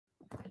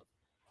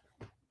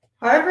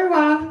Hi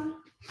everyone,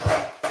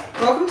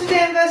 welcome to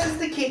Dan versus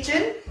the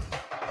Kitchen.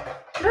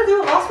 Did I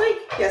do it last week?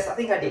 Yes, I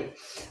think I did.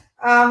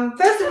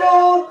 First of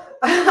all,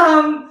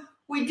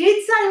 we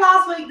did say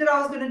last week that I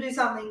was going to do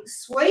something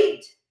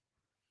sweet,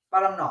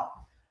 but I'm not.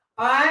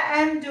 I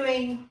am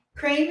doing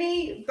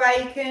creamy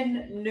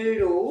bacon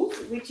noodles,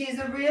 which is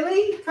a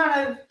really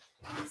kind of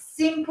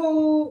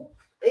simple,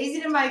 easy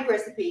to make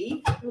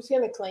recipe. I'm just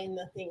going to clean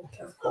the thing.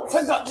 Of course.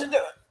 Forgot to do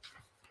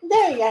it.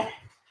 There we go.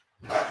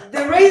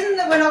 The reason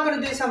that we're not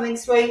going to do something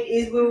sweet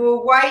is we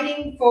were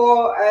waiting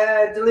for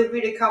a delivery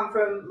to come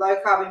from Low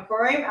Carb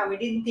Emporium and we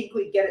didn't think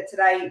we'd get it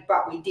today,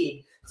 but we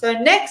did. So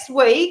next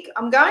week,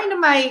 I'm going to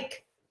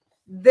make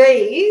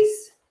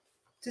these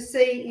to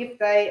see if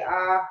they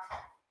are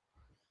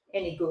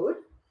any good.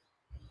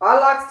 I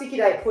like sticky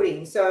date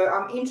pudding, so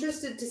I'm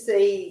interested to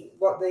see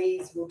what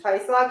these will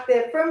taste like.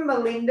 They're from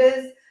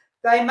Melinda's.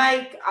 They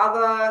make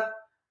other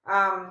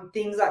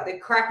things like the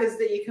crackers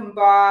that you can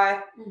buy.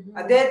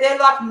 They're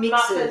like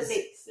mixes.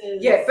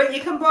 Yeah, but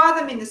you can buy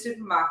them in the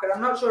supermarket.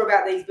 I'm not sure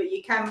about these, but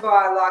you can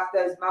buy like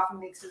those muffin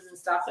mixes and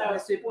stuff in the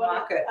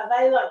supermarket. Are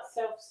they like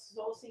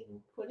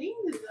self-sourcing pudding?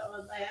 Is that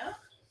what they are?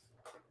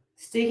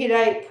 Sticky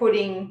date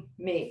pudding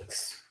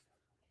mix.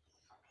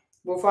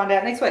 We'll find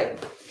out next week.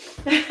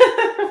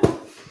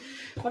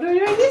 What are we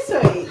doing this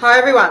week? Hi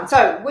everyone.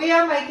 So we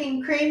are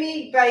making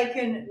creamy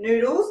bacon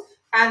noodles,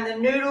 and the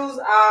noodles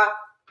are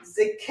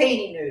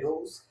zucchini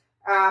noodles,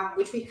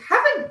 which we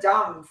haven't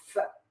done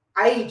for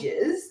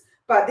ages,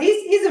 but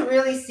this is a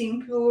really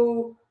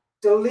simple,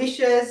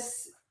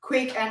 delicious,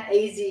 quick and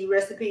easy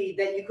recipe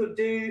that you could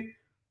do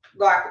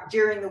like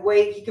during the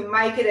week. You can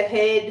make it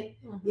ahead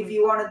if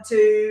you wanted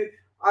to.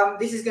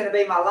 This is going to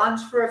be my lunch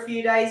for a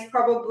few days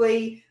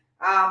probably.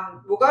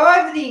 We'll go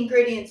over the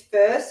ingredients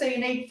first. So you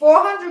need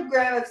 400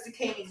 grams of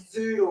zucchini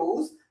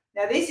Zoodles.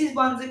 Now this is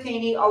one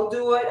zucchini. I'll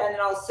do it and then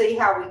I'll see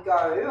how we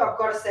go. I've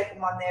got a second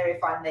one there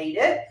if I need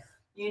it.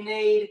 You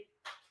need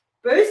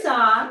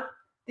Busan.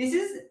 This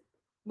is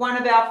one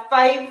of our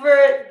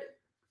favourite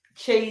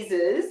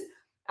cheeses.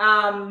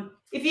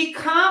 If you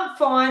can't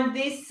find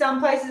this, some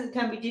places it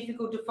can be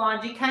difficult to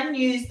find. You can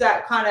use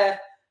that kind of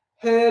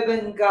herb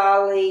and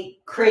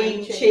garlic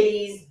cream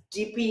cheese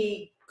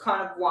dippy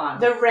kind of one.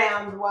 The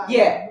round one.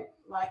 Yeah.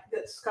 Like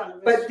that's kind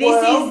of. But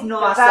this is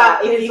nicer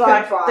if you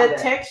can find it.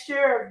 The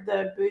texture of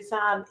the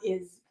Busan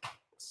is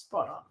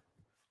spot on.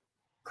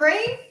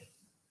 Cream,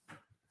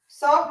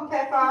 salt and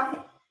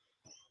pepper,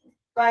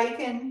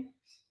 bacon,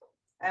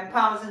 and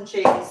Parmesan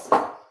cheese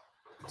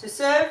to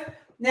serve.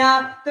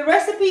 Now the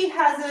recipe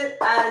has it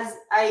as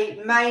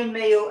a main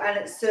meal and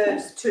it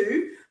serves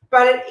two,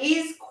 but it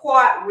is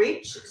quite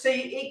rich. So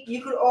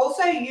you could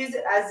also use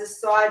it as a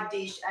side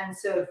dish and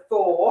serve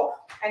four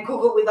and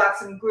cook it with like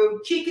some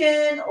grilled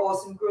chicken or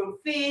some grilled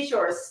fish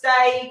or a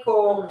steak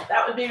or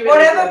that would be really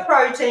whatever good.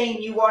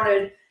 Protein you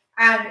wanted,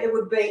 and it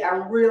would be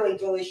a really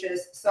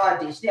delicious side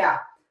dish. Now,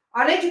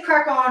 I need to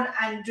crack on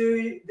and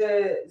do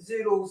the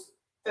Zoodles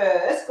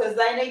first because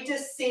they need to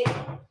sit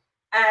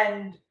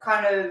and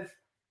kind of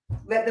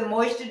let the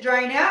moisture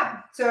drain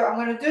out. So I'm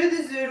going to do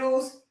the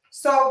Zoodles,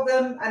 salt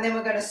them, and then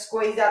we're going to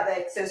squeeze out the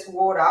excess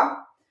water.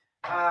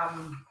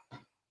 I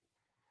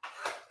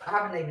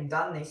haven't even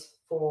done this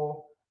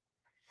for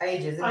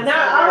ages. I know.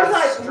 I was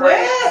like,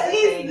 where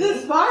is the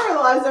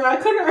spiralizer? I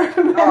couldn't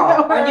remember.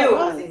 I knew it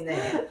was in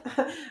there.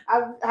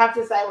 I have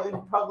to say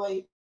we've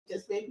probably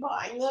just been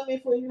buying them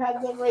if we've had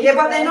them recently. Yeah,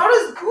 but they're not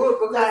as good.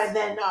 Because no,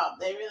 they're not.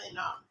 They're really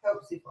not.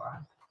 Helps if I.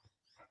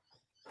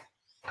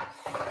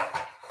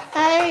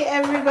 Hey,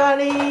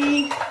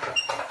 everybody.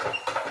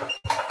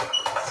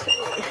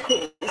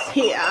 Who's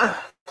here?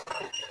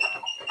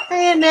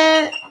 Hey,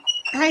 Annette.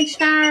 Hey,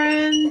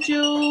 Sharon,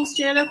 Jules,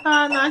 Jennifer.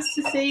 Nice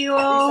to see you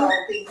all. This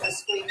whole thing's a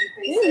squeaky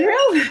piece.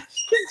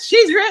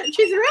 She's real.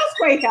 She's a real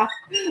squeaker.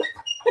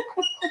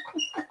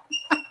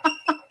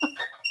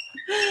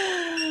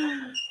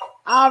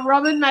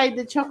 Robin made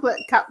the chocolate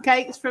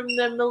cupcakes from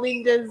the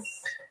Melinda's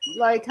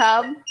Low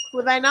Carb.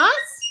 Were they nice?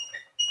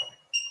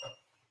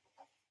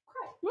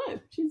 No,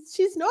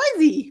 she's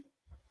noisy.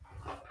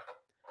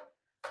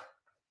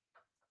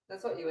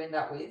 That's what you end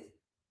up with.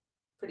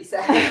 Pretty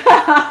sad.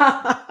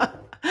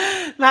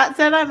 Matt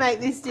said I make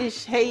this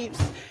dish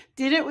heaps.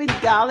 Did it with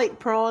garlic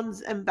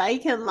prawns and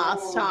bacon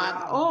last time.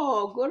 Wow.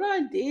 Oh, good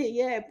idea.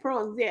 Yeah,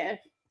 prawns. Yeah,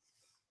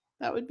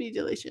 that would be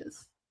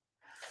delicious.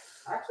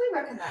 I actually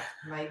reckon that's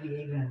maybe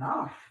even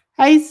enough.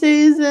 Hey,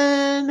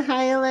 Susan.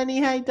 Hey, Eleni.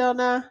 Hey,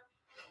 Donna.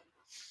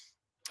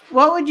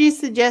 What would you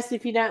suggest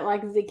if you don't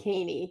like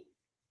zucchini?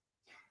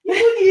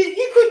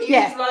 You could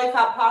use low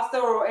carb pasta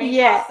or any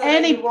pasta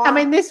that you want. I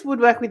mean, this would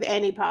work with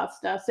any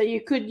pasta. So you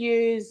could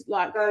use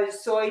like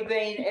those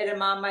soybean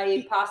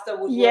edamame pasta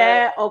would work.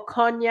 Yeah, or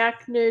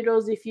cognac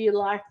noodles if you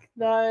like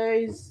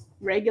those.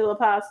 Regular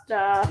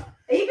pasta.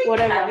 Even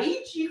whatever.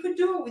 Cabbage. You could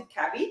do it with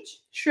cabbage.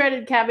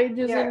 Shredded cabbage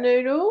is a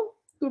noodle.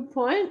 Good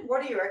point.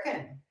 What do you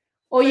reckon?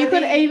 Or you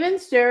could even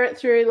stir it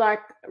through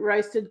like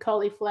roasted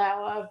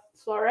cauliflower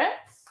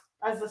florets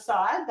as a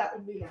side. That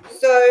would be good.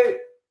 So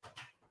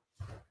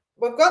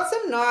we've got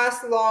some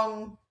nice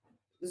long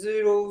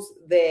zoodles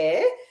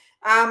there.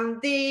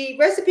 The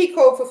recipe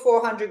called for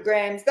 400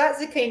 grams. That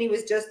zucchini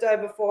was just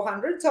over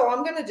 400, so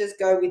I'm going to just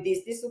go with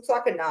this. This looks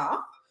like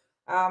enough.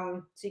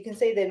 So you can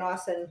see they're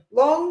nice and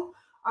long.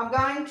 I'm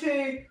going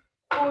to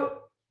put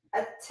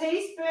a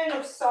teaspoon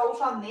of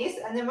salt on this,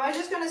 and then we're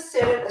just going to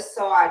set it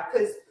aside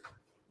because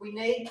we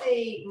need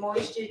the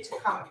moisture to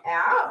come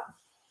out.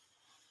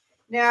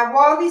 Now,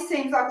 while this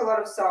seems like a lot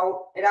of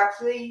salt, it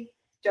actually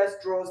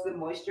just draws the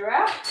moisture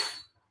out.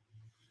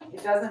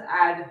 It doesn't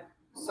add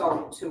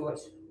salt to it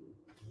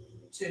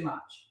too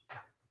much.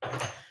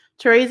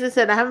 Teresa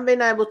said, I haven't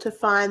been able to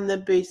find the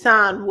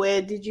Busan.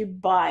 Where did you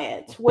buy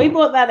it? We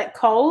bought that at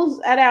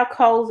Coles. At our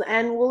Coles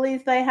and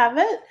Woolies, they have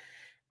it.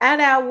 At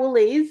our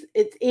Woolies,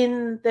 it's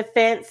in the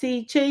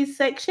fancy cheese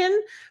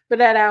section, but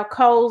at our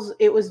Coles,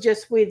 it was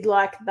just with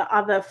like the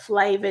other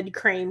flavored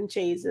cream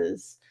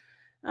cheeses.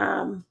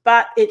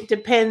 But it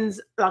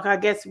depends, like I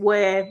guess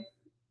where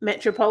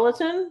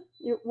metropolitan,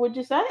 would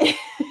you say?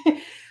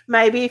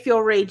 Maybe if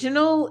you're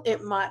regional,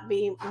 it might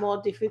be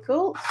more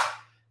difficult.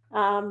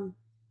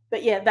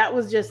 But yeah, that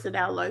was just at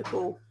our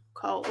local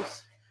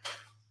Coles.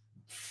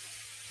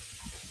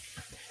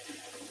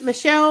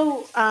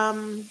 Michelle's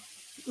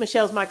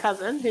my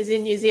cousin who's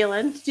in New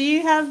Zealand. Do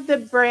you have the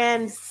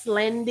brand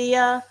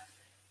Slendier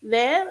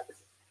there?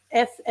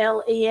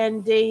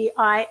 Slendier.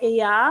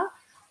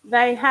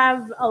 They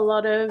have a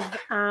lot of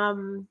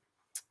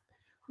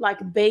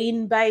like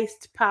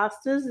bean-based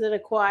pastas that are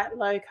quite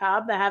low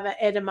carb. They have an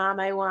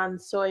edamame one,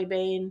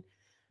 soybean.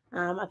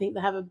 I think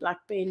they have a black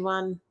bean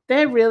one.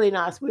 They're really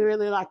nice. We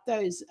really like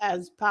those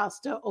as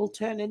pasta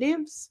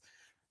alternatives.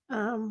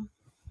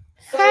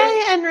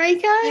 Hey,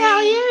 Enrico, how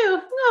are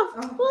you?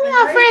 All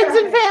our friends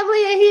and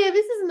family are here.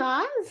 This is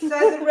nice.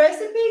 So the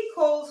recipe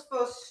calls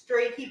for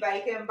streaky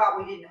bacon, but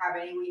we didn't have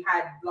any. We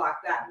had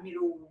like that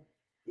middle,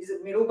 is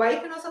it middle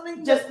bacon or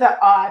something? Just the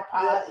eye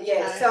part.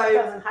 Yeah, so it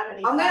doesn't have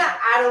any I'm going to fat.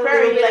 add a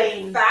Very little bit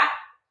lean. of fat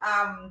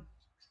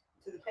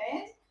to the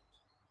pan.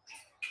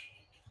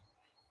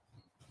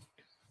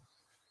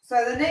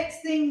 So the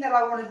next thing that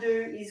I want to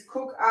do is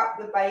cook up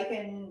the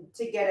bacon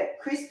to get it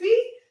crispy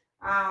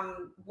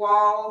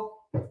while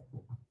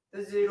the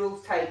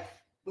zoodles take,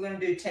 we're going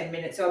to do 10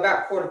 minutes. So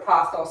about 1/4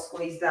 past, I'll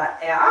squeeze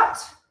that out.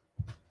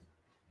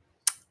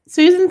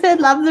 Susan said,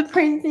 love the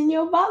prints in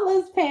your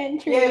butler's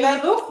pantry. Yeah,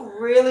 they look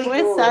really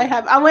We're good. so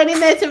happy. I went in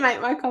there to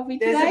make my coffee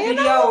There's today. a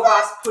video of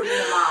us putting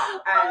them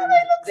up, and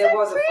there so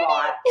was pretty. a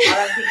fight. I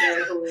don't think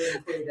Erica will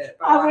include it,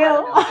 but I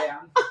will. have it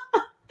down.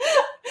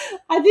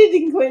 I did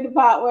include a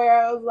part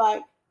where I was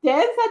like,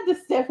 Dan's had to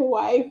step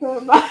away for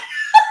a moment.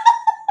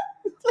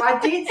 I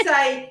did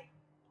say,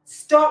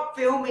 stop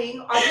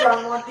filming. I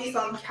don't want this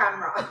on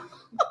camera.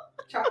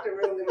 Chucked a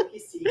real little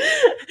hissy.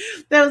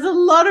 There was a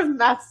lot of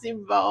maths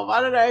involved.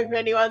 I don't know if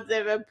anyone's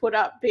ever put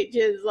up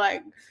pictures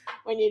like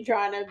when you're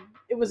trying to,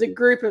 it was a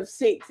group of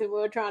 6 and we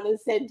were trying to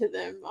send to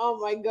them. Oh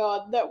my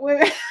God, that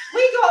we're... I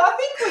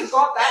think we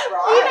got that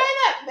right. You know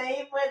that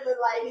meme when the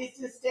lady's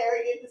just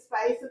staring into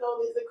space and all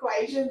these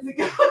equations are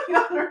going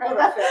on around her?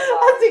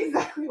 That's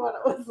exactly what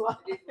it was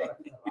like.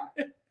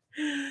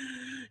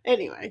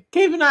 Anyway,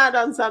 keep an eye out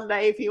on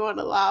Sunday if you want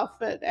to laugh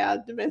at our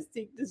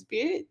domestic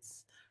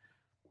disputes.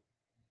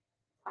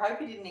 I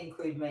hope you didn't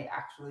include me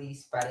actually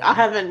spreading. I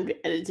haven't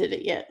edited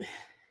it yet.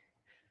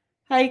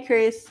 Hey,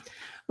 Chris.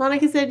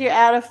 Monica said you're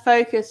out of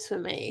focus for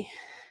me.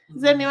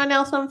 Is anyone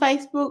else on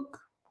Facebook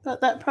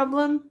got that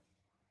problem?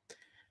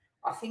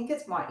 I think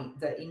it's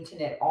the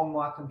internet on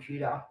my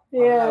computer.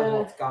 Yeah. I don't know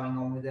what's going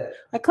on with it.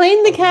 I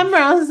cleaned the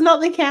camera. It's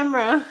not the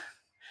camera.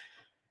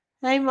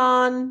 Hey,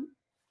 Mon.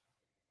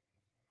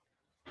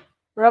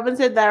 Robin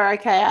said they're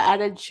okay. I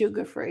added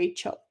sugar-free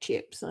chopped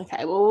chips.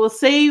 Okay, well, we'll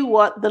see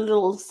what the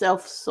little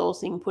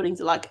self-saucing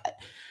puddings are like.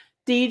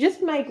 Do you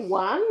just make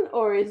one,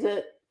 or is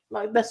it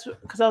like that's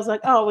because I was like,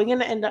 oh, we're going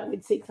to end up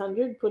with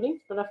 600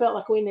 puddings, but I felt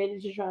like we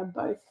needed to try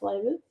both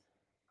flavors.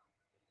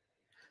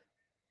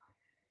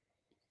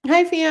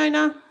 Hey,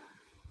 Fiona.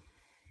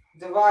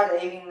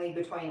 Divide evenly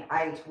between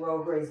 8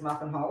 well-greased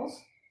muffin holes.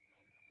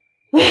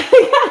 Yeah,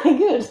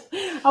 good.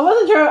 I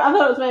wasn't sure. I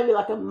thought it was maybe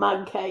like a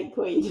mug cake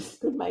where you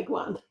just could make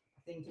one.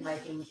 I think you're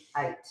making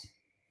 8.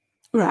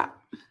 Right.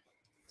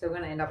 So we're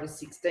going to end up with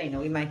 16. Are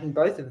we making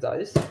both of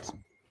those?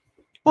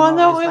 Well,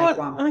 no, we want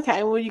one.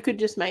 Okay, well, you could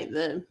just make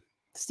the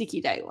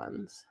sticky date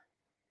ones.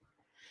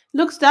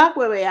 Looks dark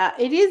where we are.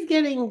 It is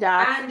getting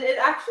dark. And it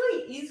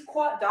actually is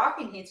quite dark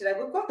in here today.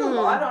 We've got the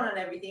light on and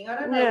everything. I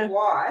don't know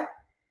why.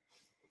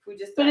 We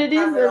just but it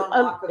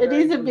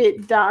is a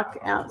bit dark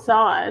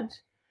outside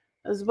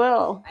as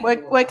well.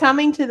 We're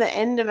coming to the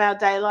end of our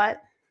daylight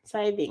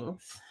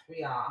savings.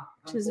 We are.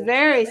 Which is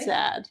very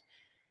sad.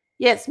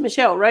 Yes,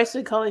 Michelle,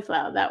 roasted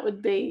cauliflower. That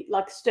would be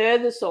like stir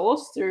the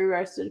sauce through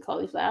roasted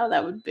cauliflower.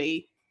 That would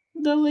be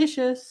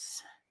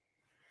delicious.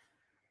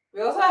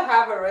 We also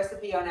have a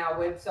recipe on our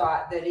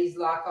website that is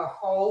like a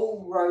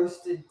whole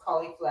roasted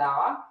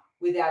cauliflower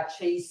with our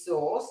cheese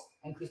sauce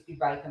and crispy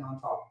bacon on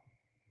top.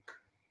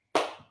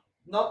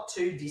 Not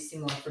too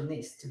dissimilar from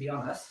this, to be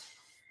honest.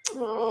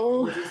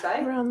 Oh, would you say?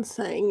 Everyone's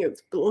saying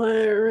it's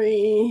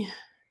blurry.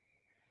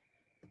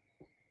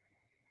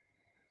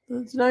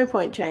 There's no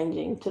point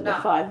changing to the No.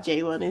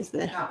 5G one, is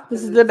there? No,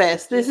 This is because the it's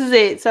best. This just- is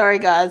it. Sorry,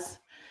 guys.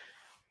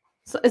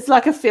 So it's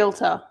like a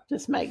filter.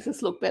 Just makes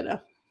us look better.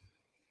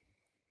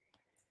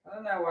 I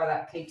don't know why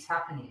that keeps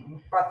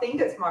happening, but I think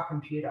it's my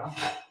computer,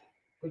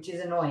 which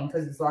is annoying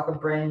because it's like a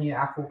brand new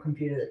Apple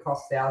computer that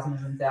costs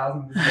thousands and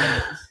thousands of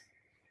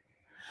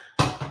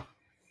dollars.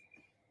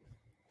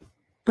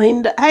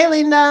 Linda, hey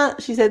Linda,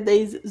 she said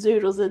these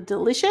zoodles are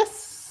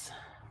delicious.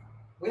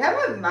 We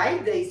haven't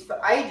made these for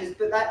ages,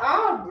 but they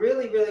are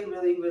really, really,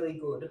 really, really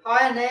good.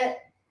 Hi, Annette.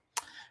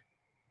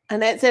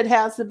 Annette said,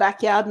 "How's the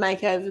backyard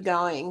makeover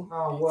going?"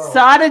 Oh, well.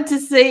 Excited to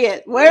see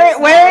it. We're Let's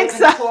not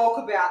excited. even talk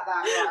about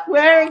that right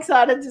We're now.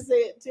 excited to see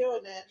it too,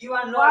 Annette. You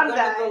are One not going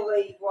day. to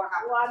believe what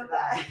happened One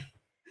today. day.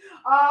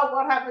 Oh,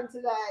 what happened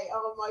today?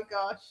 Oh my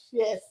gosh.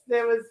 Yes,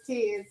 there was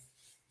tears.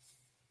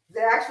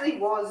 There actually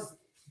was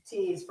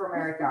tears from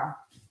Erica.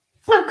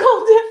 I called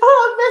it.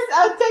 Oh,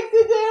 I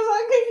texted him.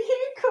 Like, can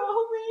you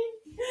call me?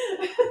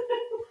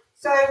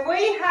 So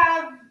we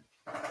have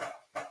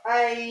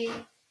a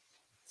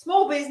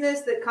small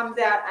business that comes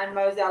out and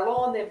mows our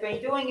lawn. They've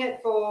been doing it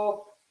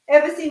for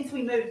ever since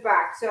we moved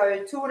back. So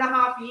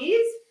 2.5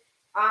 years.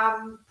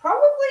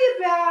 Probably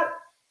about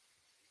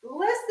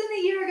less than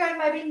a year ago,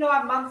 maybe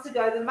 9 months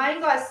ago, the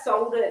main guy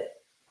sold it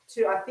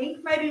to, I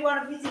think, maybe one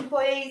of his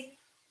employees.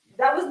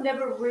 That was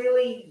never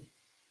really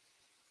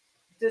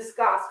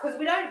discussed because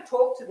we don't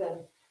talk to them.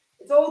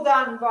 It's all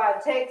done via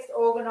text,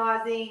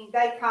 organising.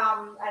 They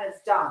come and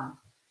it's done.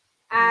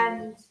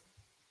 And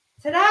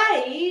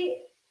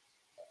today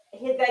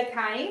they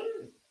came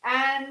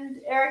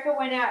and Erica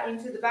went out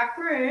into the back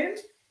room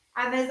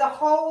and there's a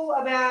hole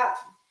about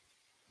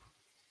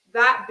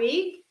that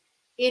big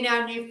in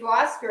our new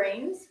fly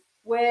screens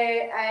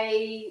where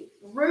a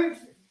root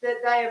that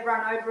they have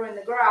run over in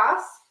the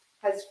grass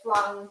has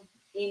flung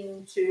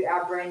into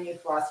our brand new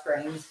fly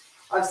screens.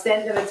 I've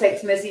sent them a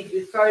text message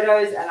with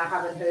photos and I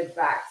haven't heard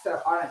back,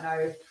 so I don't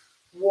know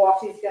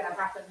what is going to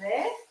happen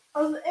there.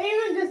 I was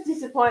even just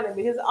disappointed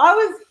because I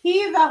was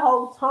here the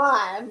whole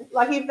time.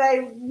 Like, if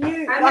they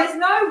knew, And like, there's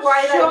no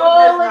way they would have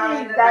surely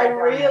known that they they'd done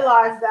it.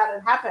 realised that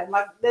had happened.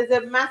 Like, there's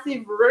a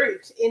massive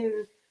root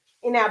in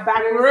our back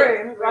Where is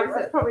room. it? Where Like, is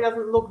it it? probably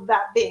doesn't look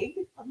that big,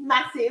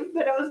 massive,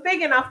 but it was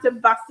big enough to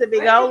bust a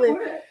big Where'd hole you in.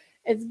 put it?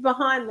 It's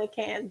behind the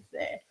cans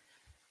there.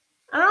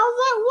 And I was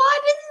like, why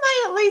didn't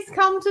they at least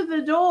come to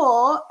the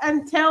door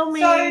and tell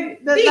me that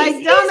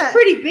they'd done It's it?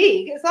 pretty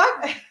big. It's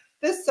like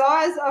the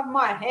size of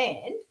my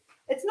hand.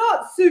 It's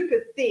not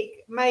super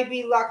thick,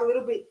 maybe like a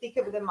little bit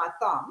thicker than my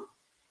thumb.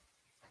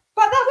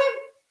 But they went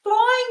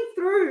flying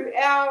through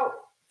our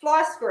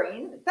fly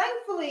screen.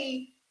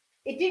 Thankfully,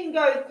 it didn't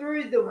go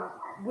through the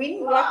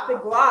wind like the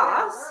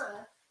glass.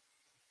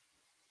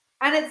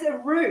 And it's a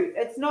root.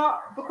 It's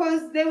not,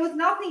 because there was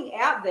nothing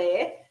out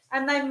there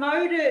and they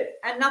mowed it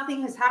and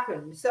nothing has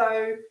happened.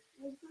 So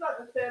This is like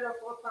the third or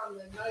fourth time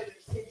they've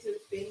noticed since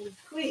it's been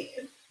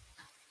cleared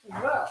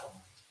as well.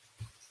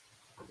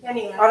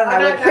 Anyway, I don't know,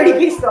 we're pretty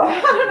pissed off. I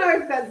don't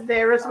know if that's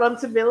their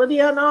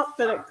responsibility or not,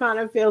 but it kind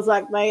of feels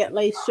like they at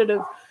least should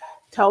have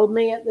told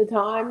me at the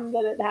time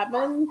that it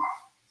happened.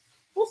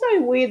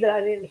 Also weird that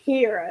I didn't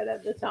hear it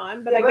at the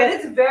time, but yeah, I but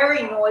guess it's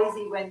very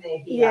noisy when they're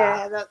here.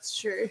 yeah, that's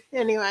true.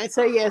 Anyway,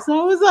 so yes,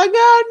 I was like,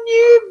 oh,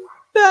 new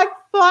back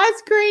fly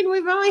screen.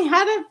 We've only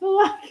had it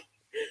for like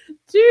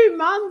 2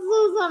 months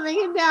or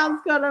something, and now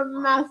it's got a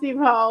massive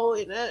hole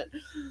in it.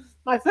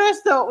 My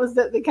first thought was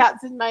that the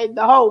cats had made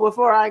the hole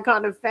before I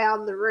kind of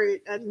found the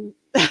root and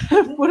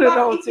put it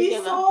all if you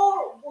together.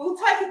 saw, we'll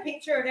take a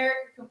picture and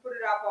Erica can put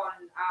it up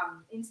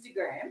on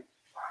Instagram.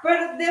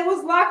 But there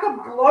was like a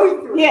blow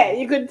through. Yeah,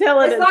 you could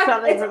tell it It's is like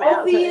something it's from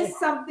obvious outside.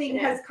 something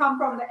Yeah. has come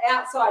from the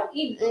outside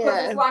in because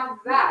Yeah. it's like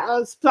that.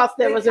 Plus,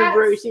 there The was a cats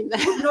root in there.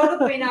 would not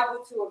have been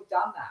able to have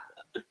done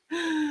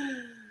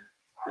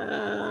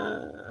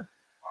that.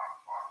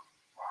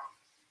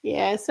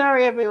 Yeah,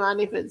 sorry everyone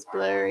if it's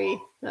blurry.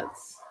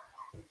 That's.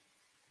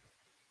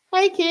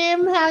 Hey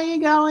Kim, how you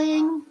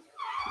going?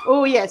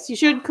 Oh yes, you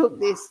should cook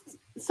this.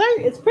 So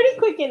it's pretty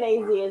quick and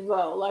easy as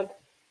well. Like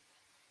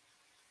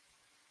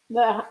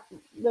the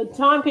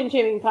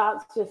time-consuming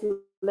part's just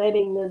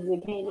letting the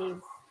zucchinis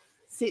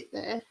sit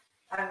there.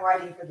 I'm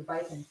waiting for the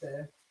bacon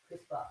to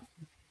crisp up.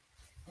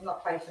 I'm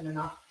not patient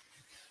enough.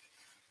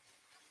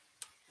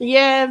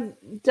 Yeah,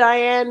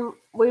 Diane,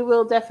 we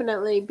will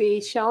definitely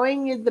be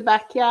showing you the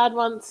backyard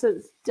once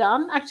it's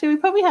done. Actually, we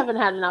probably haven't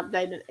had an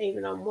update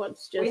even on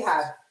what's just. We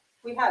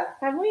have.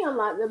 Have we on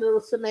like the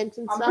little cement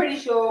and I'm stuff? pretty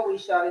sure we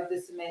showed the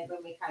cement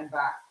when we came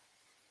back.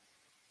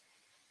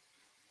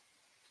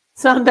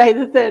 Sunday,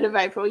 the 3rd of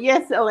April.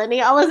 Yes,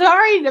 Eleni, I was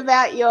worried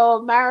about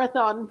your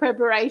marathon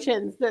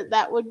preparations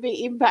that would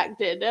be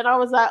impacted. And I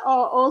was like,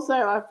 oh, also,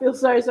 I feel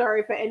so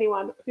sorry for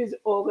anyone who's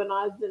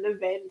organised an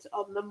event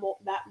on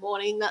that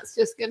morning. That's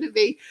just going to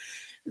be,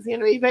 there's going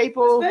to be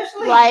people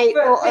Especially late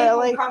for or people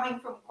early. coming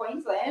from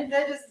Queensland,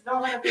 they're just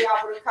not going to be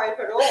able to cope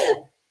at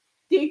all.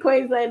 Dear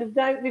Queenslanders,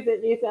 don't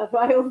visit New South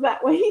Wales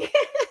that weekend.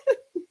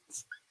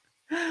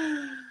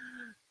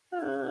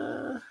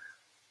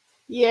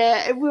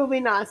 Yeah, it will be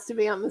nice to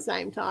be on the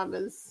same time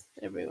as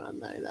everyone,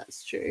 though.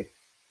 That's true.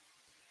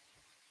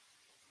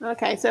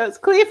 Okay, so it's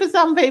clear for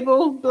some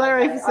people,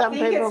 blurry for some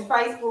people. I think it's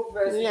Facebook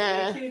versus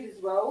Yeah. YouTube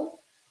as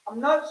well.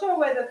 I'm not sure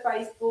whether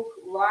Facebook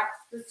likes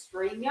the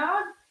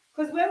StreamYard,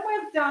 because when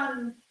we've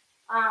done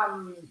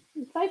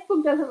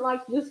Facebook doesn't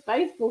like just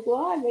Facebook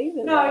Live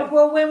either. no, though.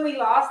 well, when we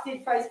last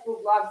did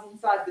Facebook Lives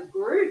inside the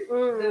group,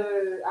 Mm.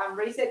 the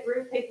reset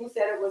group, people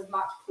said it was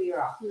much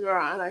clearer.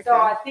 Right, okay. So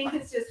I think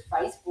it's just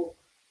Facebook.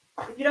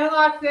 If you don't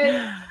like it,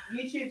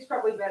 YouTube's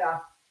probably better.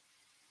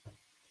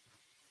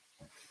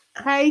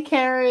 Hey,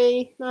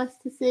 Kerry. Nice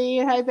to see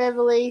you. Hey,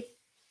 Beverly.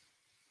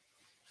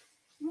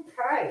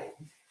 Okay.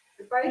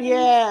 The bacon's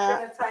Yeah.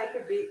 going to take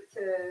a bit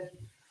to...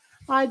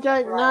 I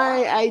don't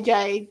know,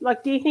 AJ.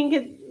 Like, do you think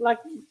it, like,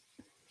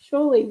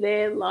 surely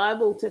they're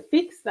liable to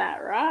fix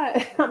that,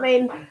 right? I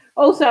mean,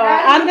 also,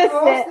 I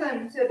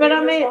understand. But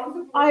I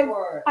mean,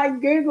 I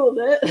Googled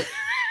it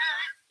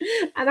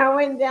and I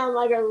went down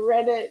like a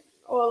Reddit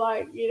or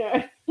like, you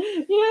know,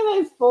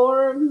 those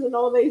forums and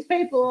all these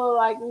people are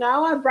like,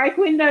 no, I break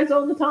windows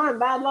all the time,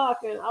 bad luck.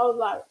 And I was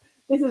like,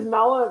 this is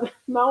Mowerman.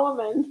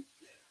 I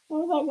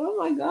was like, oh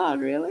my God,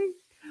 really?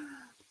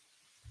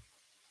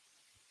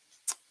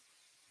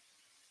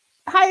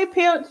 Hey,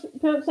 Pilch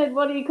said,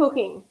 what are you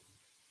cooking?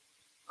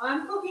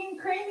 I'm cooking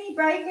creamy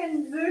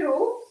bacon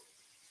zoodles.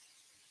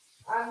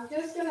 I'm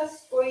just going to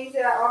squeeze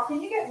it out. Oh,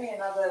 can you get me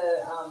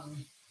another...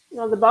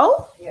 Another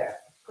bowl? Yeah,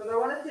 because I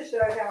wanted to show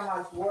how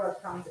much water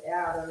comes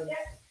out of it.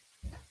 Yep.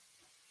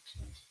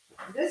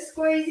 I'm just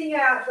squeezing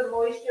out the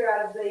moisture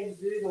out of these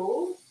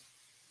zoodles.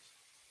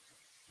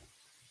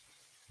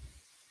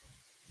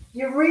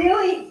 You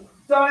really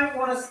don't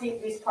want to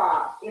skip this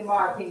part, in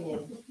my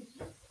opinion.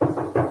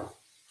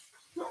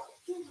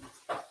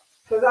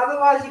 Because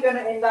otherwise you're going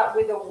to end up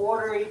with a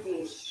watery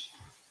dish.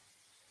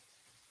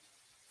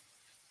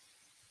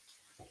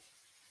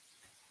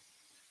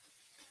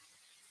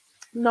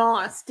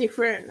 Nice,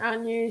 different,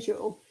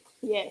 unusual.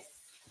 Yes.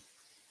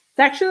 It's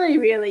actually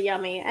really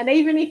yummy. And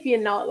even if you're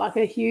not like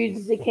a huge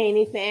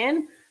zucchini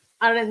fan,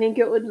 I don't think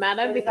it would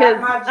matter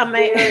because I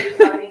mean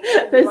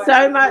there's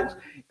so much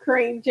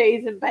cream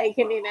cheese and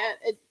bacon in it.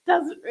 It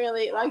doesn't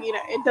really like, you know,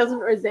 it doesn't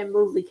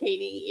resemble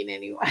zucchini in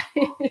any way.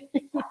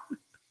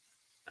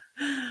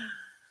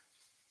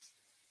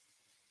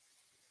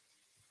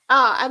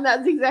 Oh, and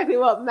that's exactly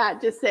what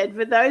Matt just said.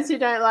 For those who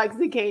don't like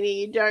zucchini,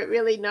 you don't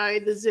really know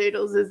the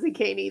zoodles as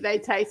zucchini. They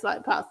taste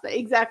like pasta.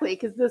 Exactly,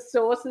 because the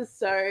sauce is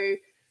so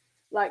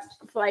like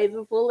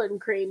flavorful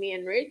and creamy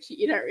and rich.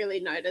 You don't really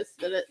notice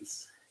that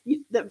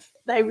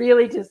they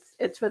really just,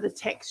 it's for the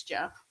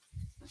texture.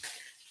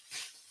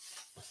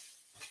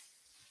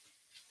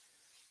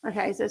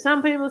 Okay, so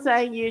some people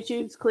saying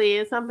YouTube's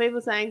clear. Some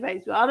people saying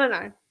Facebook. I don't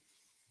know.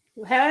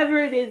 However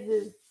it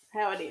is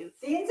how it is.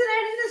 The internet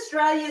in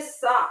Australia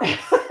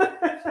sucks.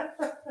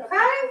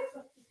 Okay?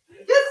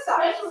 Just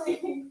sucks.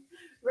 Especially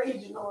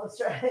regional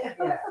Australia.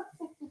 Yeah.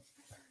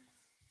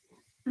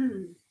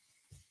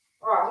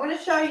 All right, I'm going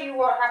to show you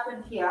what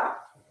happened here.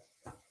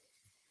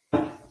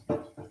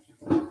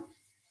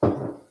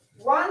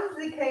 One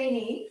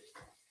zucchini.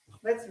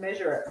 Let's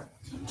measure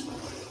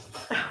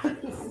it.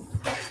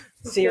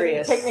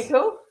 Serious.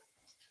 Technical.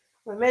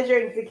 We're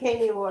measuring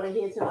zucchini water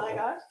here tonight,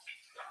 guys.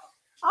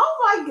 Oh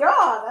my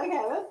God!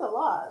 Okay, that's a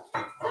lot.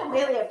 That's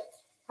nearly a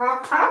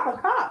half a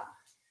cup.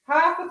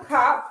 Half a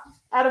cup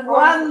out of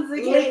one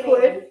zucchini.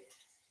 Liquid.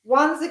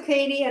 One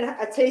zucchini and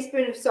a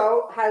teaspoon of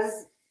salt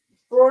has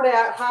brought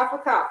out half a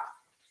cup.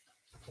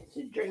 You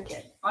should drink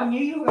it. I knew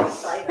you were going to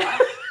say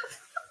that.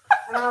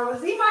 And I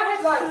was in my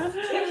head like,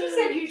 if you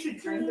said you should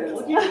drink it,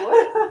 would you do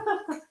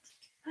it?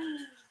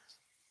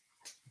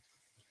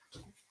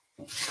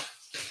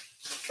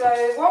 So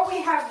what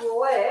we have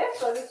left,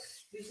 so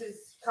this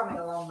is coming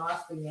along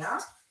nicely now.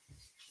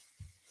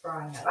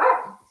 Frying that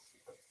up.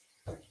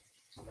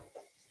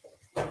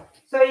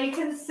 So you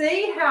can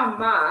see how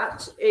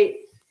much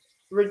it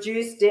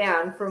reduced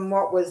down from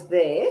what was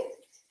there.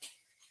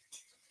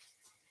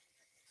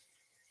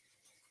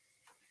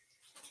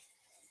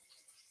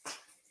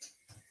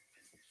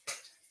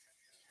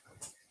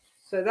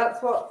 So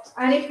that's what,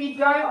 and if you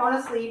don't,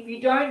 honestly, if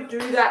you don't do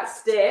that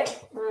step,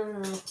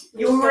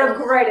 you'll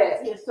regret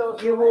it.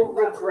 You will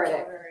regret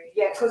it.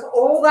 Yeah, because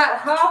all that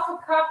half a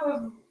cup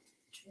of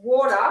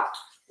water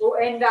will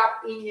end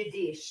up in your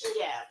dish.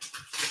 Yeah.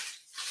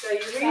 So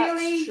you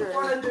really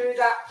want to do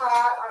that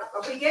part.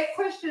 We get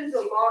questions a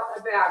lot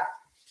about,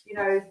 you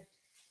know,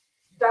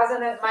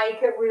 doesn't it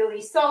make it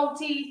really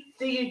salty?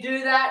 Do you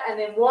do that and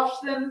then wash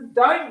them?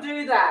 Don't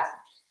do that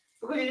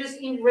because you're just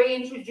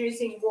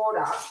reintroducing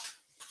water.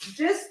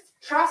 Just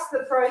trust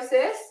the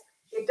process.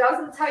 It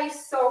doesn't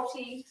taste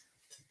salty.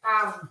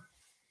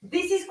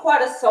 This is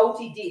quite a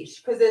salty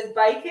dish because there's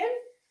bacon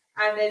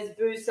and there's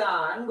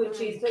boussin, which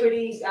is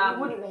pretty.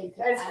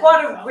 It's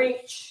quite a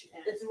rich.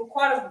 It's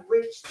quite a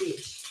rich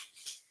dish.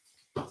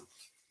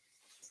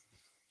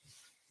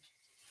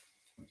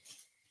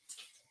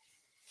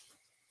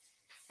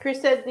 Chris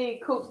said, "Do you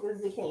cook the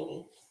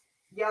zucchini?"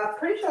 Yeah, I'm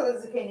pretty sure the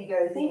zucchini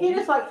goes I think in.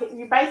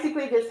 you're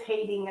basically just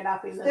heating it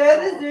up in the Stir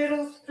the sauce.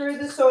 zoodles through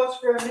the sauce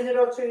for a minute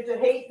or two to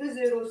heat the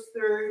zoodles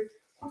through.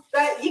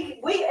 But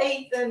we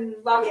eat them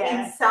like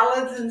in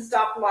salads and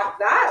stuff like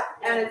that,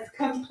 and it's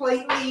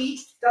completely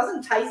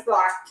doesn't taste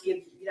like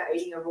you're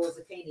eating a raw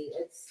zucchini.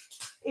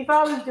 If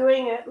I was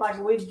doing it like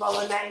with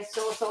bolognese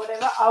sauce or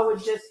whatever, I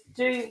would just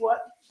do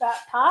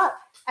that part,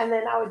 and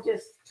then I would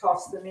just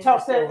toss it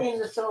in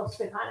the sauce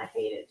to kind of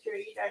heat it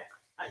through.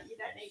 You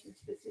don't need to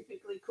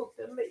specifically cook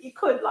them, but you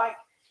could like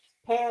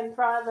pan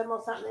fry them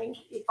or something.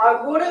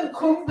 I wouldn't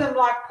cook them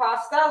like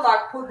pasta,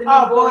 like put them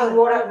in boiling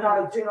water.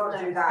 No, do not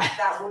do that.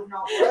 That would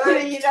not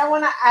work. You don't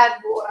want to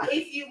add water.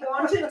 If you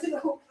wanted to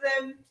cook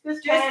them,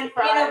 just pan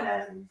fry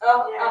them. A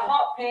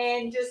hot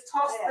pan, just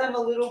toss them a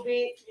little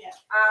bit. Yeah.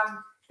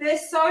 They're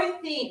so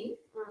thin.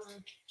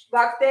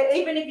 Like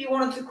even if you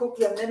wanted to cook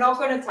them, they're not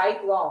going to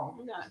take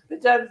long. No, but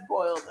don't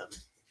boil them.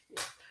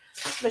 Yeah.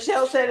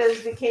 Michelle said a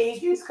zucchini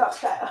juice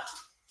cocktail.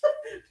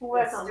 We'll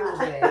work on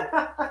that.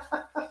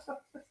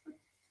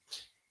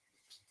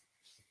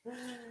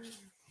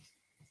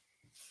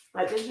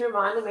 It just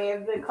reminded me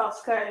of the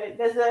Costco.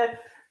 There's a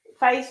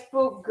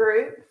Facebook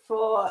group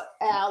for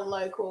our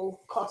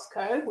local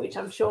Costco, which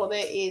I'm sure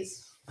there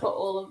is for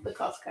all of the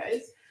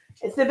Costcos.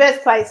 It's the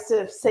best place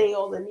to see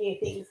all the new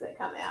things that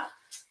come out.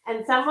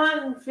 And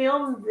someone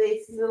filmed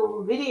this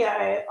little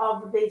video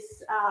of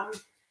this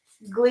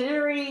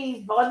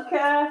glittery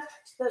vodka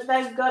that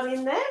they've got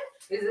in there.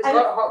 Is it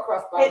got hot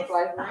cross bun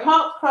flavour?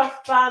 Hot cross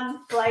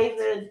bun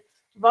flavoured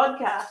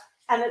vodka,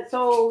 and it's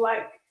all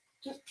like,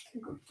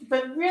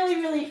 but really,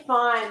 really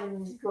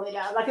fine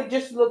glitter. Like it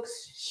just looks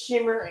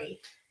shimmery.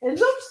 It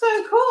looks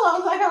so cool. I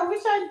was like, I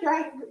wish I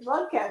drank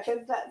vodka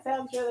because that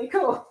sounds really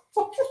cool.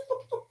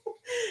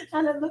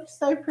 And it looks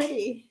so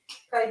pretty.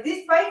 Okay,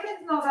 this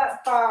bacon's not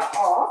that far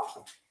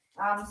off.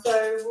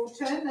 So we'll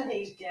turn the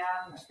heat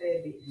down a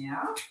fair bit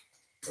now.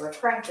 So I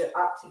cranked it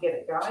up to get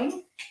it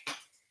going.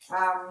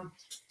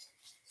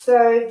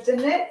 So the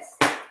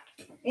next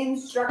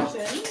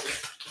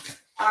instructions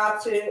are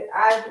to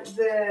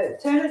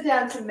turn it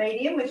down to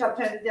medium, which I've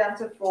turned it down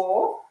to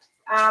 4.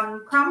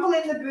 Crumble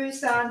in the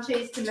Busan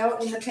cheese to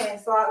melt in the pan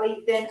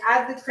slightly, then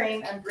add the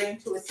cream and bring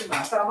to a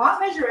simmer. So I might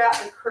measure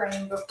out the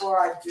cream before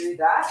I do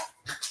that,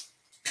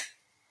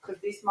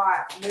 because this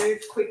might move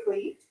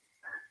quickly.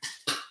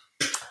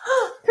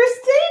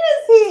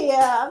 Christina's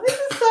here. This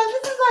is like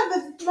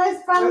the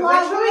most fun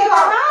live we've ever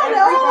had.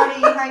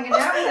 Everybody hanging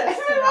out with us.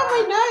 Everyone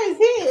we know is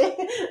here.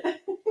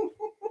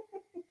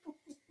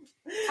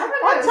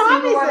 What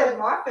time is it?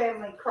 My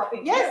family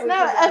cropping. Yes,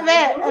 no,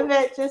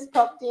 Yvette just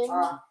popped in.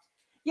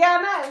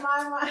 Yeah, no,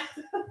 my.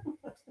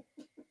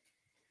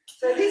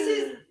 So this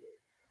is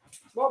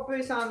what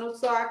Busan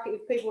looks like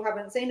if people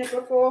haven't seen it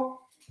before.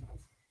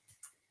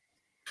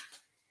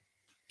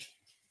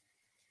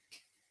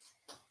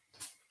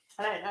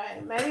 I don't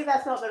know. Maybe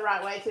that's not the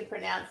right way to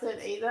pronounce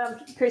it either.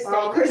 Christine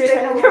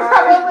will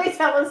probably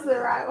tell us the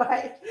right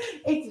way.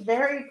 It's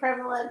very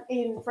prevalent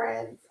in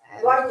France.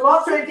 Like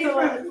lots of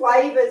different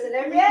flavours and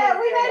everything. Yeah,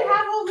 we don't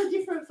have all the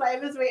different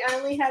flavours. We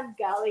only have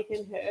garlic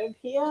and herb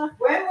here.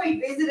 When we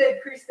visited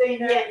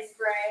Christina in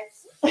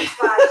France,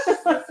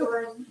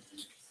 Switzerland,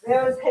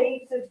 there was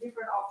heaps of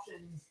different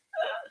options.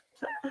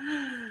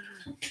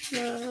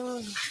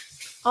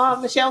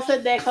 Michelle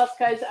said their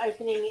Costco's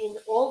opening in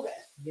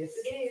August. Yes,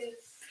 it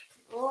is.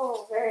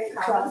 Oh, very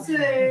coming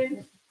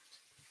soon.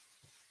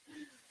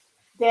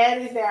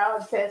 Dad is now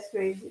obsessed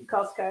with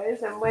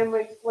Costco's, and when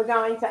we're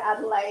going to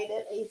Adelaide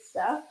at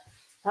Easter,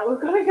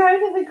 we've got to go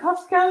to the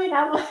Costco in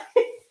Adelaide.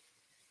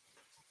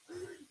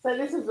 So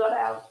this is what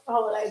our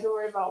holidays will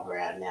revolve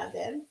around now,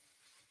 Dad.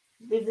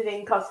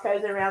 Visiting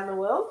Costco's around the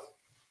world.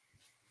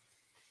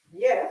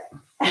 Yeah.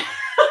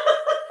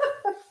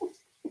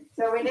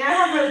 So we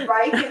now have a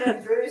bacon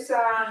and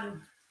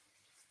Busan.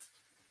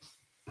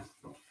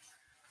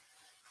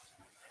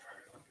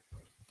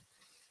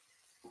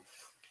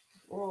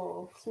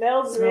 Oh,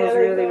 smells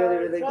really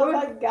good. Smells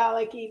like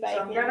garlicky bacon.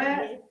 So I'm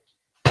going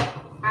to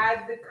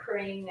add the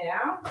cream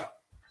now.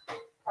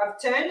 I've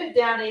turned it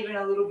down even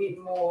a little bit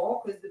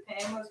more because the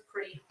pan was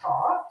pretty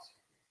hot.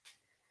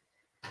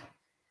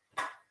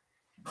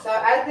 So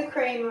add the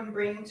cream and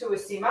bring to a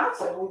simmer.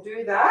 So we'll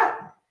do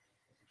that.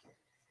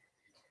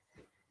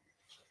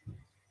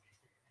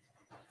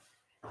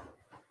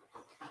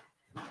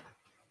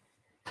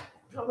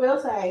 I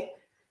will say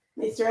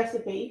this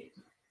recipe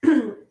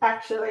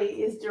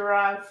actually is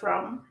derived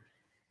from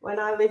when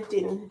I lived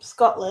in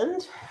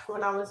Scotland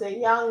when I was a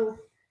young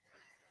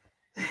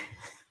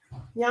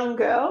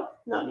girl,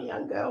 not a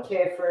young girl.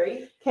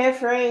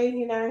 Carefree,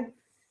 you know.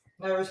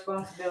 No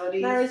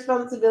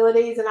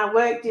responsibilities. And I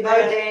worked in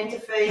Dan to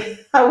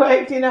feed. I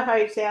worked in a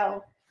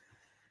hotel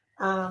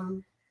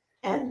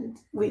and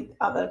with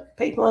other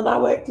people, and I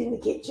worked in the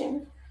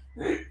kitchen.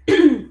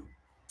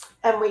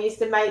 And we used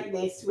to make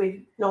this with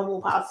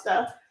normal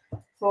pasta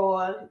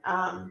for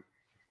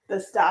the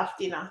staff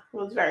dinner. It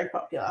was very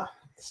popular,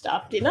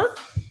 staff dinner.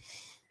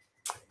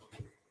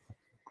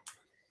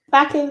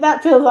 That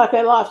feels like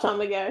a lifetime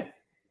ago.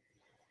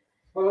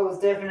 Well, it was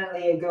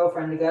definitely a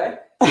girlfriend to go.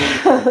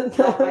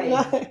 Not me.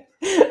 No.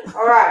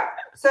 All right.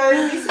 So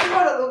this is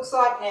what it looks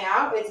like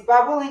now. It's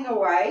bubbling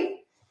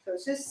away. So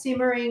it's just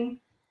simmering.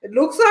 It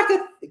looks like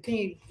a. Can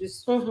you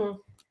just? Mm-hmm.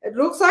 It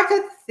looks like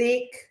a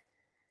thick,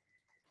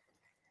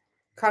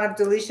 kind of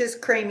delicious,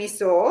 creamy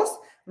sauce.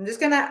 I'm just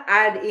going to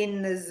add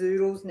in the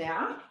zoodles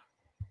now.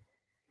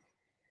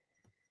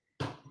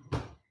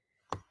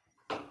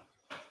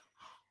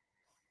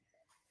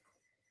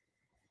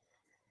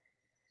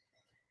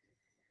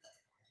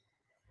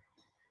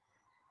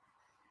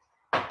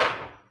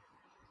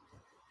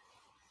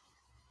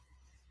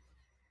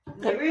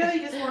 You really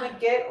just want to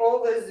get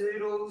all the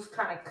zoodles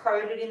kind of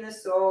coated in the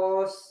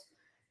sauce.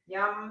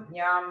 Yum,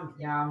 yum,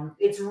 yum.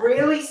 It's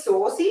really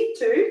saucy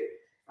too.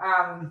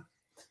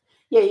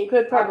 Yeah, you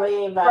could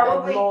probably have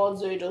added more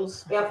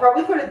zoodles. Yeah, I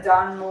probably could have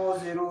done more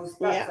zoodles.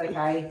 That's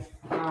okay.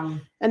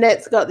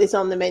 Annette's got this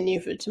on the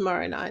menu for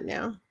tomorrow night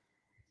now.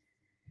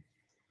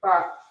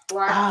 But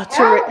like,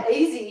 how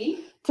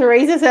easy.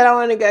 Teresa said, I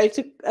want to go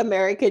to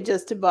America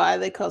just to buy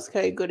the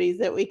Costco goodies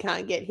that we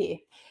can't get here.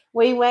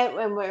 We went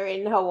when we were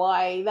in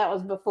Hawaii. That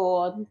was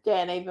before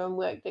Jan even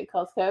worked at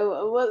Costco.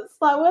 It was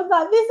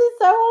like, this is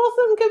so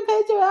awesome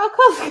compared to our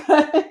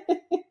Costco.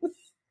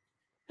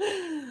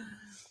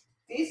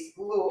 This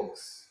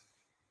looks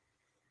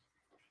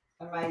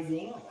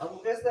amazing.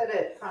 I'll just let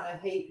it kind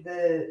of heat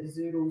the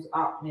zoodles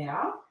up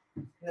now.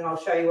 And then I'll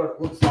show you what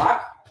it looks like.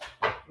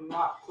 I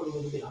might put a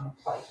little bit on a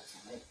plate or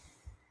something.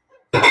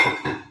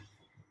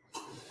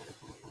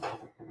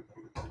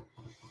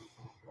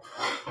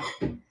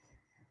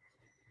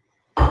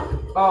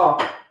 Oh,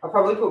 I'll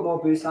probably put more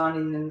Busan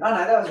in than... Oh, no,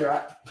 that was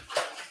right.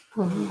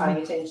 I'm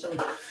paying attention.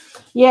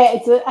 Yeah,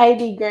 it's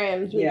 80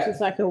 grams, which is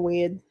like a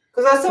weird...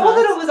 Because I saw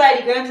that it was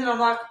 80 grams and I'm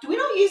like, do we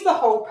not use the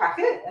whole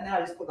packet? And then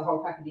I just put the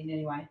whole packet in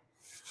anyway.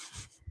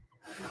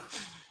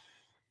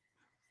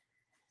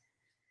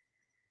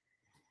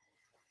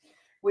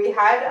 We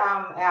had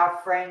our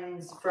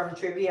friends from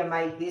Trivia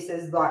make this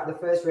as like the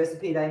first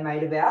recipe they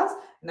made of ours.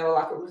 And they were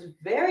like, it was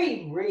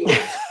very rich.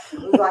 It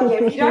was like,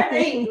 yeah, if you don't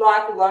eat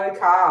like low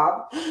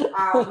carb,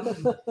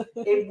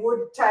 it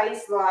would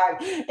taste like...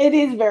 It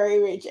is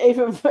very rich.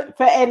 Even for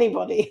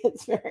anybody,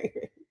 it's very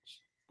rich.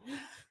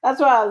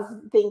 That's why I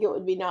think it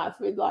would be nice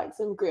with like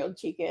some grilled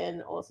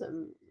chicken or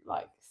some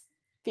like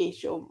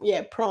fish or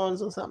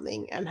prawns or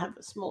something and have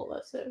a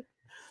smaller serve.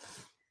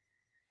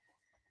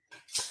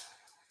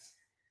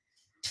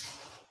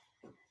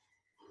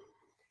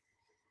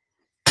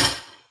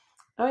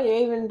 Oh, you're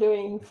even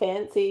doing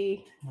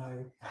fancy.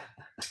 No.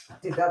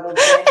 Did that look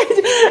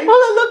fancy? Well,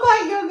 it looked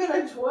like you're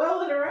going to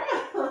twirl it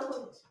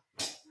around.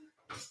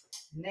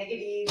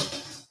 Negative.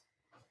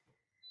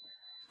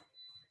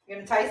 You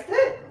going to taste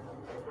it?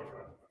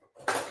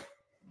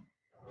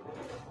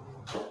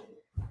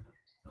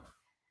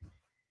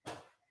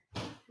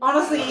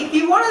 Honestly, if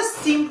you want a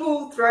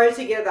simple throw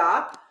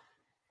together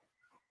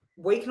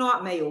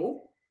weeknight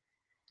meal,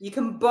 you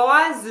can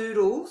buy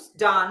zoodles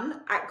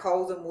done at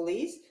Coles and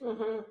Woolies.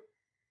 Mm-hmm.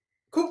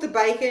 Cook the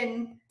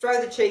bacon, throw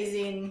the cheese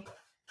in.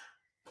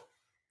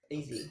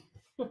 Easy.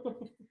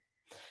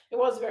 It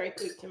was very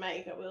quick to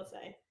make, I will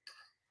say.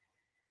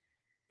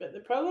 But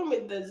the problem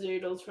with the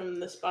zoodles from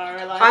the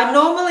Spiralizer... I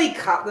normally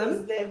cut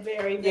them. They're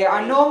very, very... Yeah,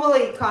 I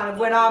normally kind of,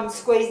 when I'm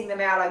squeezing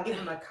them out, I give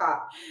them a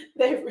cut.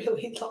 They're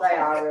really long. They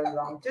are really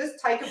long. Just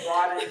take a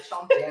bite and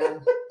chomp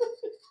down.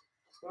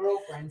 We're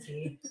all friends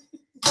here.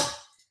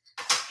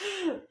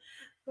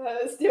 Well,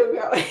 it's still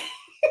going.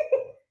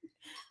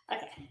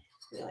 Okay,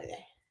 nearly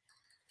there.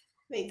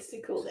 Needs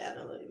to cool down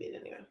a little bit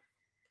anyway.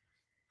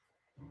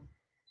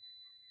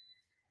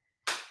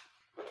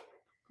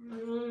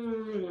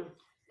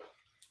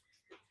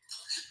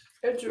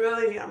 It's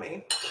really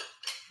yummy.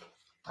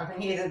 I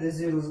can hear that the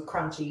zoodles are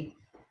crunchy.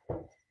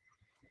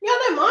 Yeah,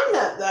 I don't mind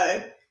that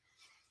though.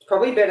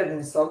 Probably better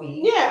than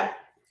soggy. Yeah,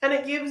 and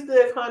it gives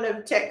the kind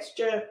of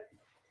texture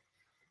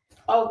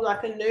of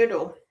like a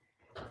noodle.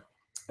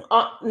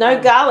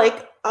 No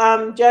garlic.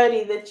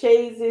 Jody, the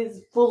cheese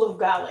is full of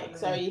garlic,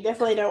 so you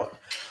definitely don't...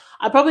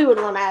 I probably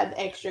wouldn't want to add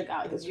extra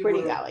garlic. It's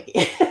pretty garlicky.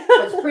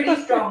 It's pretty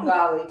strong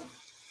garlic.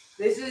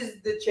 This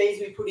is the cheese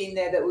we put in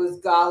there that was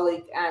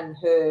garlic and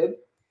herb.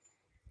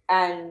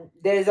 And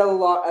there's a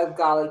lot of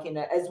garlic in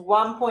it. It's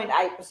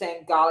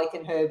 1.8% garlic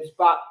and herbs,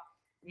 but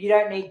you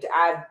don't need to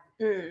add...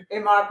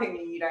 In my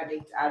opinion, you don't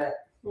need to add it.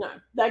 No,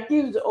 that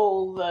gives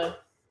all the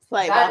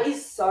flavour. That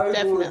is so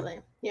definitely.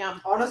 Good. Yeah.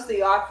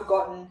 Honestly, I've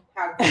forgotten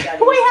how good that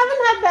is. We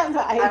haven't had that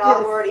for ages. And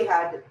I've already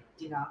had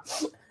dinner.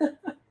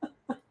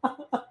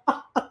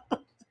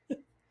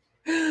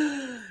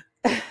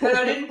 But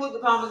I didn't put the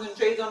Parmesan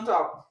cheese on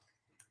top.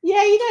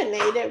 Yeah, you don't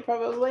need it,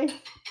 probably.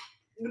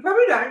 You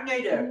probably don't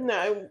need it.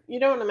 No, you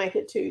don't want to make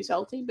it too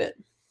salty, but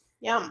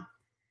yum.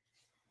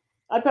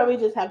 I'd probably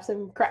just have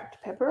some cracked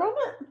pepper on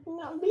it.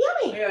 That would be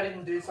yummy. Yeah, I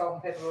didn't do salt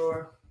and pepper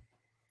or...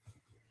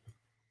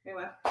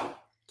 Anyway,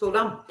 it's all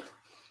done.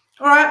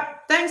 All right,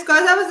 thanks,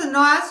 guys. That was a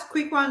nice,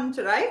 quick one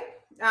today.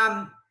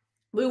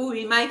 We will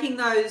be making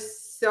those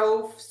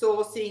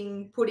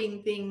self-sourcing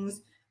pudding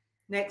things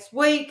next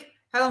week.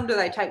 How long do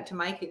they take to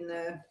make in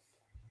the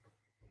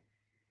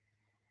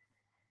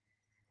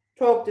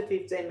 12 to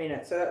 15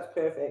 minutes? So that's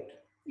perfect.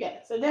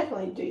 Yeah, so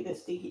definitely do the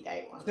sticky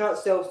date one. It's not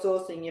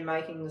self-saucing, you're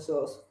making the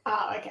sauce.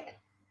 Oh, okay.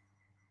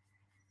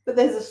 But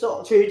there's a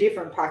sauce. 2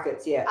 different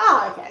packets, yeah.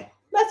 Oh, okay.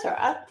 That's all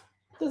right.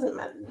 Doesn't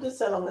matter. Just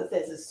so long as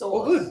there's a sauce.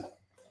 All good.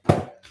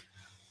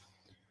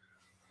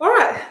 All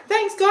right.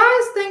 Thanks,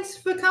 guys. Thanks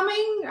for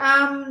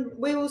coming.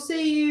 We will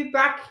see you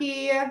back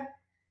here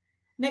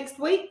next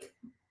week.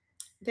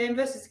 Dan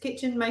versus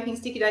Kitchen making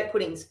sticky date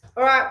puddings.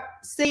 All right.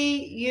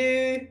 See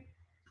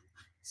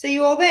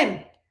you all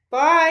then.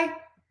 Bye.